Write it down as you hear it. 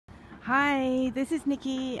Hi, this is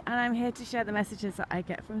Nikki and I'm here to share the messages that I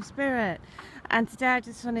get from Spirit. And today I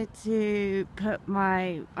just wanted to put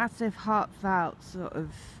my massive heartfelt sort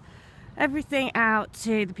of everything out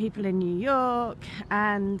to the people in New York,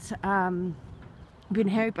 and been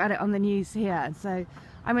hearing about it on the news here. So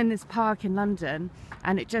I'm in this park in London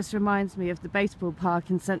and it just reminds me of the baseball park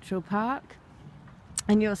in Central Park.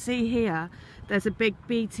 And you'll see here there's a big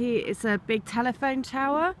it's a big telephone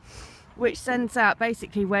tower which sends out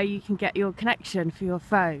basically where you can get your connection for your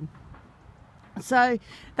phone. So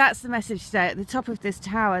that's the message today. At the top of this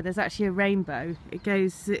tower there's actually a rainbow.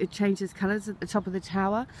 It changes colours at the top of the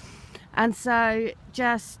tower. And so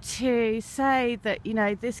just to say that, you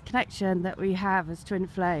know, this connection that we have as twin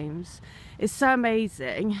flames is so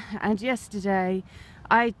amazing. And yesterday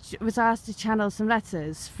I was asked to channel some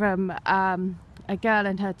letters from a girl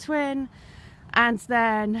and her twin. And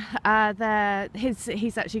then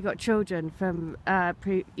he's actually got children from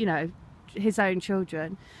his own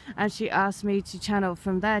children, and she asked me to channel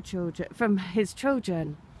from his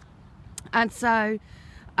children. And so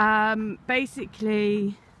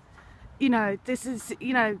basically, this is,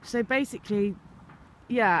 so basically,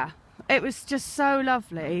 yeah, it was just so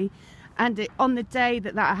lovely. And on the day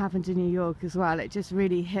that happened in New York as well, it just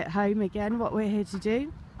really hit home again what we're here to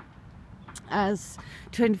do as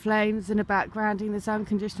twin flames, and about grounding this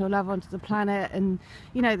unconditional love onto the planet. And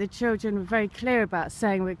the children were very clear about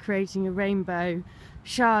saying we're creating a rainbow,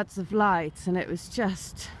 shards of light, and it was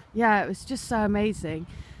just so amazing.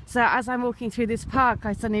 So as I'm walking through this park,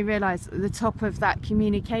 I suddenly realised at the top of that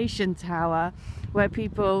communication tower where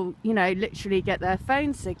people literally get their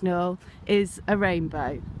phone signal is a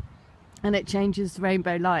rainbow, and it changes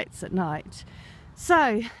rainbow lights at night.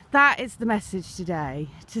 So that is the message today,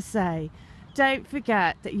 to say, don't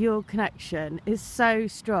forget that your connection is so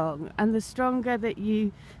strong, and the stronger that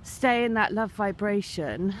you stay in that love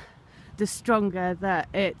vibration, the stronger that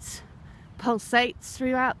it pulsates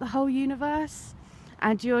throughout the whole universe.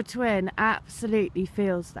 And your twin absolutely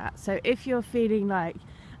feels that. So if you're feeling like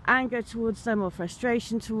anger towards them or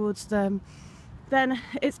frustration towards them, then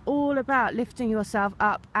it's all about lifting yourself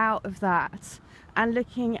up out of that and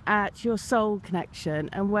looking at your soul connection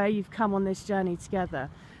and where you've come on this journey together,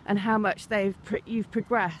 and how much you've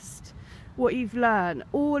progressed, what you've learned,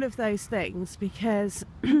 all of those things, because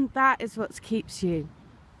that is what keeps you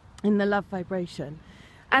in the love vibration.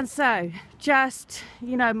 And so just,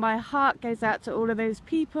 my heart goes out to all of those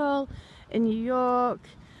people in New York.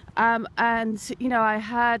 And, I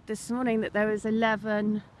heard this morning that there was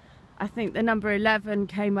 11, I think the number 11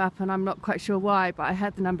 came up, and I'm not quite sure why, but I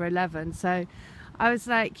heard the number 11. So I was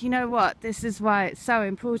like, you know what, this is why it's so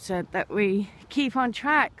important that we keep on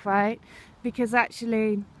track, right? Because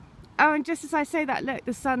actually, oh, and just as I say that, look,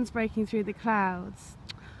 the sun's breaking through the clouds.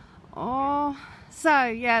 Oh, so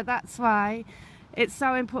yeah, that's why it's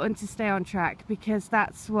so important to stay on track, because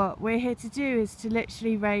that's what we're here to do, is to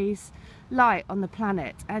literally raise light on the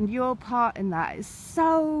planet. And your part in that is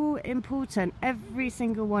so important, every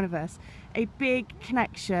single one of us, a big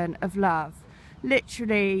connection of love.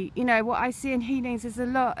 Literally, what I see in healings is a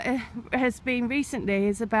lot, has been recently,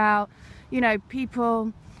 is about,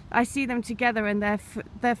 people, I see them together and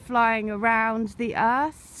they're flying around the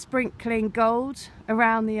earth, sprinkling gold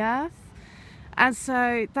around the earth. And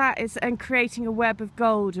so that is, and creating a web of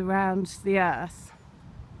gold around the earth.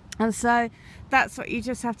 And so that's what you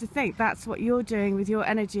just have to think. That's what you're doing with your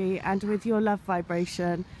energy and with your love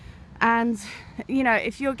vibration. And,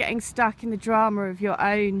 if you're getting stuck in the drama of your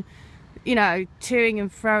own, toing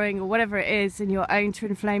and froing or whatever it is in your own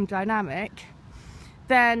twin flame dynamic,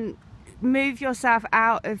 then move yourself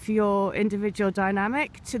out of your individual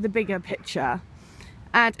dynamic to the bigger picture.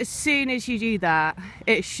 And as soon as you do that,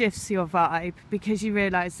 it shifts your vibe, because you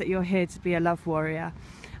realize that you're here to be a love warrior.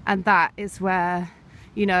 And that is where,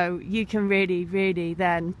 you can really, really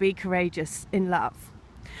then be courageous in love.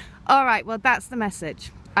 All right, well, that's the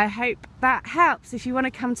message. I hope that helps. If you want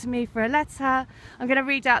to come to me for a letter, I'm going to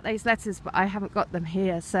read out those letters, but I haven't got them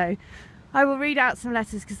here. So I will read out some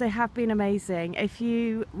letters because they have been amazing. If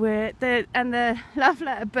you were the love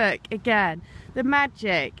letter book, again, the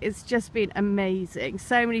magic, it's just been amazing.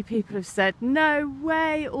 So many people have said, no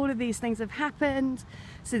way, all of these things have happened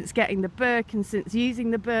since getting the book and since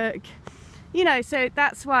using the book. So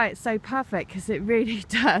that's why it's so perfect, because it really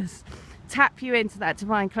does tap you into that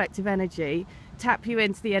divine collective energy, tap you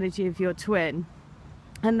into the energy of your twin.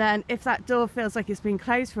 And then if that door feels like it's been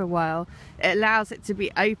closed for a while, it allows it to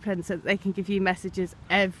be open so that they can give you messages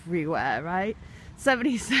everywhere, right?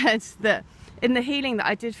 Somebody said that in the healing that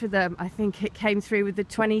I did for them, I think it came through with the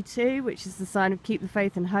 22, which is the sign of keep the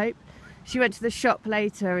faith and hope. She went to the shop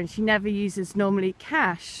later and she never uses normally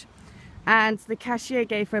cash. and the cashier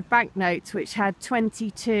gave her a banknote which had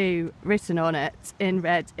 22 written on it in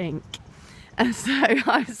red ink. And so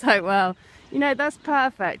I was like, well, you know, that's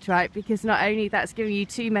perfect, right? Because not only that's giving you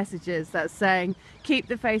 2 messages, that's saying keep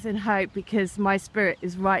the faith and hope because my spirit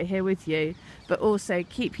is right here with you, but also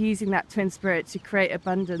keep using that twin spirit to create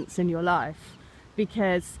abundance in your life,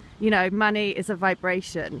 because, you know, money is a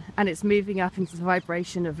vibration and it's moving up into the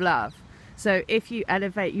vibration of love. So if you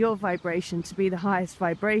elevate your vibration to be the highest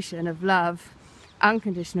vibration of love,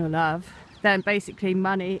 unconditional love, then basically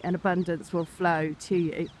money and abundance will flow to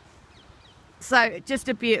you. So just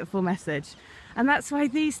a beautiful message. And that's why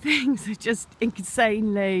these things are just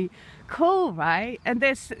insanely cool, right? And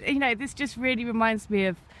this, you know, this just really reminds me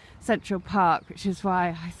of Central Park, which is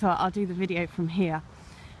why I thought I'll do the video from here.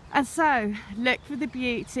 And so look for the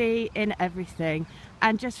beauty in everything.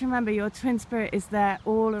 And just remember, your twin spirit is there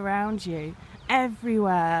all around you,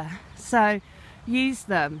 everywhere. So use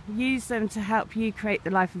them to help you create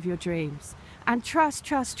the life of your dreams. And trust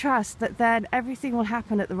that then everything will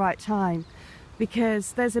happen at the right time,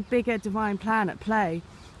 because there's a bigger divine plan at play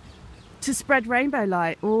to spread rainbow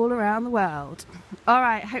light all around the world. All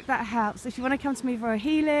right, hope that helps. If you want to come to me for a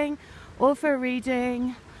healing or for a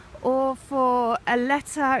reading or for a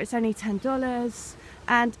letter, it's only $10,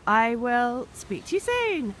 and I will speak to you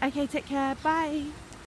soon. Okay, take care, bye.